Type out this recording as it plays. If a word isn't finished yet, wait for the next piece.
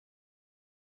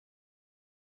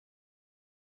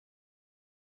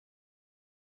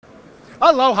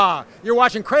Aloha! You're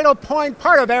watching Cradlepoint,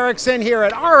 part of Ericsson here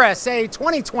at RSA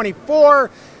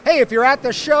 2024. Hey, if you're at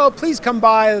the show, please come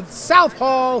by South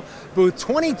Hall, booth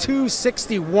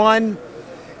 2261.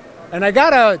 And I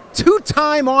got a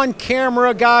two-time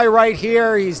on-camera guy right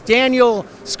here. He's Daniel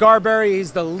Scarberry.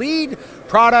 He's the lead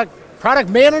product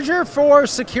manager for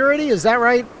security. Is that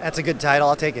right? That's a good title.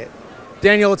 I'll take it.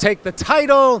 Daniel will take the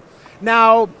title.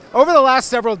 Now, over the last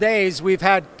several days, we've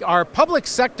had our public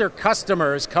sector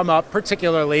customers come up,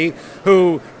 particularly,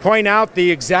 who point out the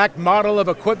exact model of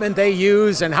equipment they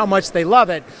use and how much they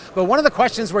love it. But one of the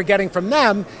questions we're getting from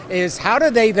them is how do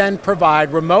they then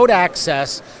provide remote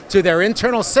access to their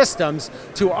internal systems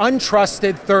to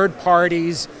untrusted third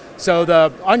parties? So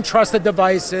the untrusted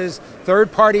devices,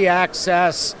 third-party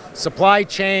access, supply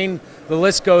chain, the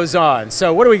list goes on.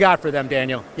 So what do we got for them,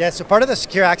 Daniel? Yeah, so part of the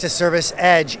Secure Access Service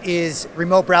Edge is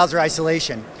remote browser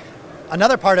isolation.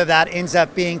 Another part of that ends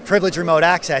up being privileged remote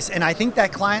access. And I think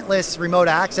that clientless remote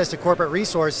access to corporate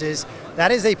resources,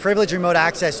 that is a privileged remote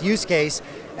access use case.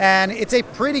 And it's a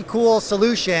pretty cool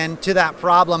solution to that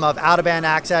problem of out-of-band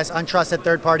access, untrusted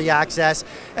third-party access.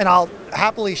 And I'll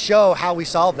happily show how we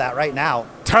solve that right now.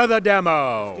 To the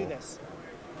demo. Let's do this.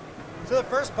 So the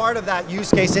first part of that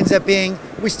use case ends up being,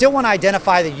 we still want to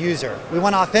identify the user. We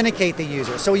want to authenticate the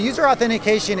user. So user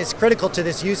authentication is critical to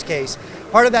this use case.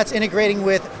 Part of that's integrating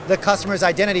with the customer's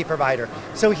identity provider.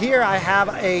 So here I have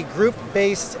a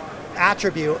group-based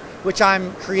attribute, which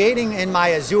I'm creating in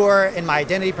my Azure, in my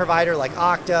identity provider like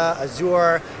Okta,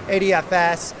 Azure,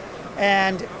 ADFS.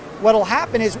 And what'll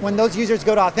happen is when those users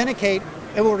go to authenticate,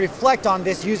 it will reflect on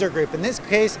this user group. In this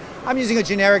case, I'm using a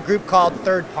generic group called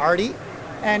third party.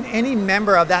 And any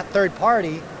member of that third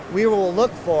party, we will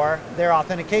look for their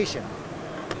authentication.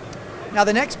 Now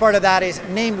the next part of that is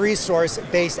named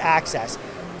resource-based access.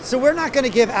 So we're not going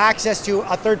to give access to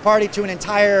a third party to an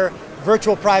entire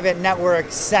virtual private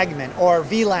network segment or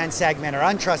VLAN segment or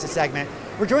untrusted segment.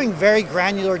 We're doing very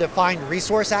granular defined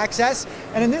resource access.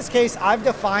 And in this case, I've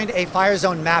defined a fire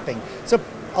zone mapping. So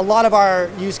a lot of our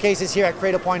use cases here at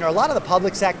Cradlepoint are a lot of the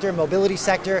public sector, mobility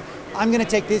sector. I'm going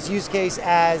to take this use case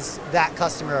as that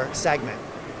customer segment.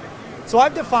 So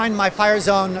I've defined my fire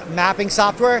zone mapping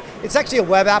software. It's actually a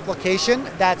web application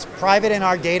that's private in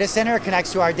our data center,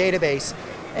 connects to our database.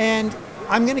 And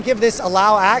I'm going to give this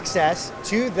allow access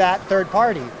to that third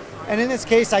party. And in this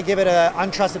case, I give it an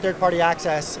untrusted third party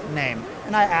access name.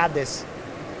 And I add this.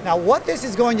 Now what this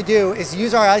is going to do is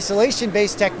use our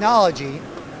isolation-based technology.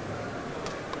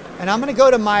 And I'm going to go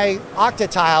to my Okta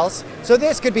tiles. So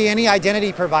this could be any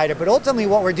identity provider, but ultimately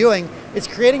what we're doing is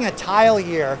creating a tile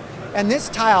here. And this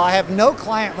tile, I have no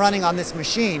client running on this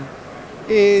machine,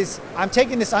 is I'm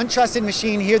taking this untrusted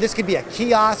machine here. This could be a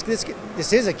kiosk.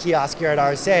 This is a kiosk here at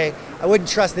RSA. I wouldn't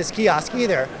trust this kiosk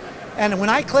either. And when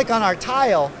I click on our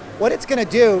tile, what it's going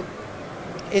to do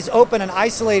is open an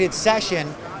isolated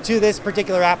session to this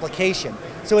particular application.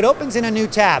 So it opens in a new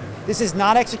tab. This is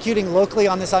not executing locally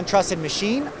on this untrusted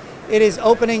machine. It is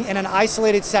opening in an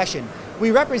isolated session.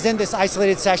 We represent this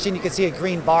isolated session. You can see a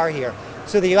green bar here.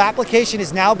 So the application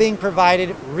is now being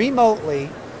provided remotely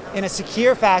in a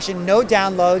secure fashion, no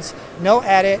downloads, no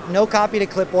edit, no copy to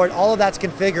clipboard, all of that's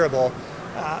configurable.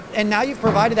 And now you've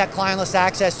provided that clientless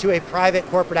access to a private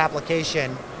corporate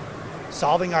application,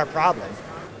 solving our problem.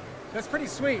 That's pretty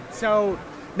sweet. So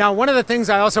now one of the things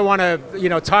I also want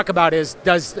to talk about is,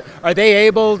 are they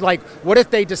able, like, what if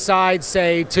they decide,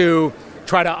 say, to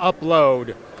try to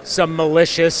upload some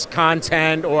malicious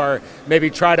content or maybe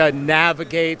try to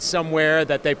navigate somewhere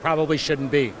that they probably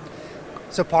shouldn't be?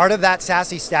 So part of that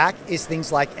SASE stack is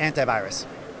things like antivirus,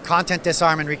 content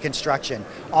disarm and reconstruction.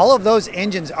 All of those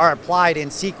engines are applied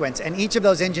in sequence, and each of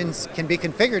those engines can be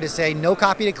configured to say no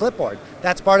copy to clipboard.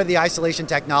 That's part of the isolation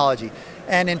technology.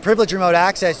 And in privileged remote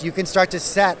access, you can start to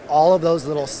set all of those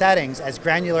little settings as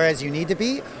granular as you need to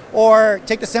be, or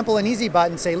take the simple and easy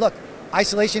button and say, look,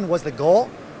 isolation was the goal.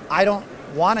 I don't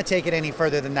want to take it any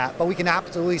further than that, but we can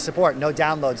absolutely support no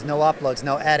downloads, no uploads,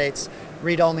 no edits,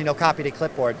 read-only, no copy to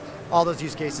clipboard. All those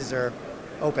use cases are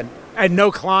open. And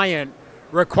no client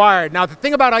required. Now the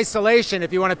thing about isolation,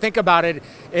 if you want to think about it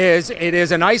is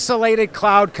an isolated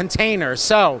cloud container.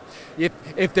 So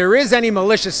if there is any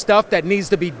malicious stuff that needs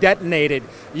to be detonated,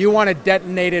 you want to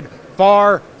detonate it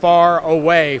far, far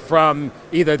away from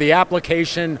either the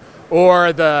application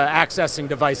or the accessing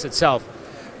device itself.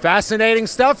 Fascinating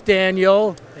stuff,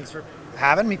 Daniel. Thanks for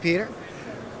having me, Peter.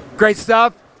 Great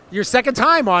stuff. Your second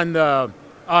time on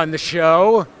the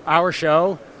show, our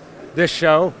show, this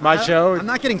show, my show. I'm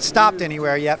not getting stopped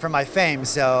anywhere yet for my fame,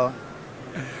 so.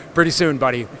 Pretty soon,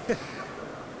 buddy.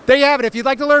 There you have it. If you'd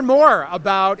like to learn more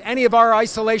about any of our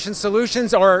isolation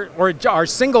solutions or our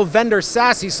single vendor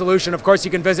SASE solution, of course,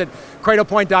 you can visit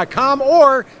Cradlepoint.com,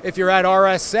 or if you're at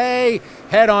RSA,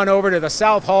 head on over to the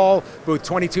South Hall, booth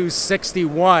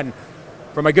 2261.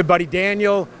 For my good buddy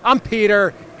Daniel, I'm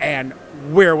Peter, and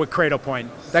we're with Cradlepoint.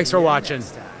 Thanks for watching.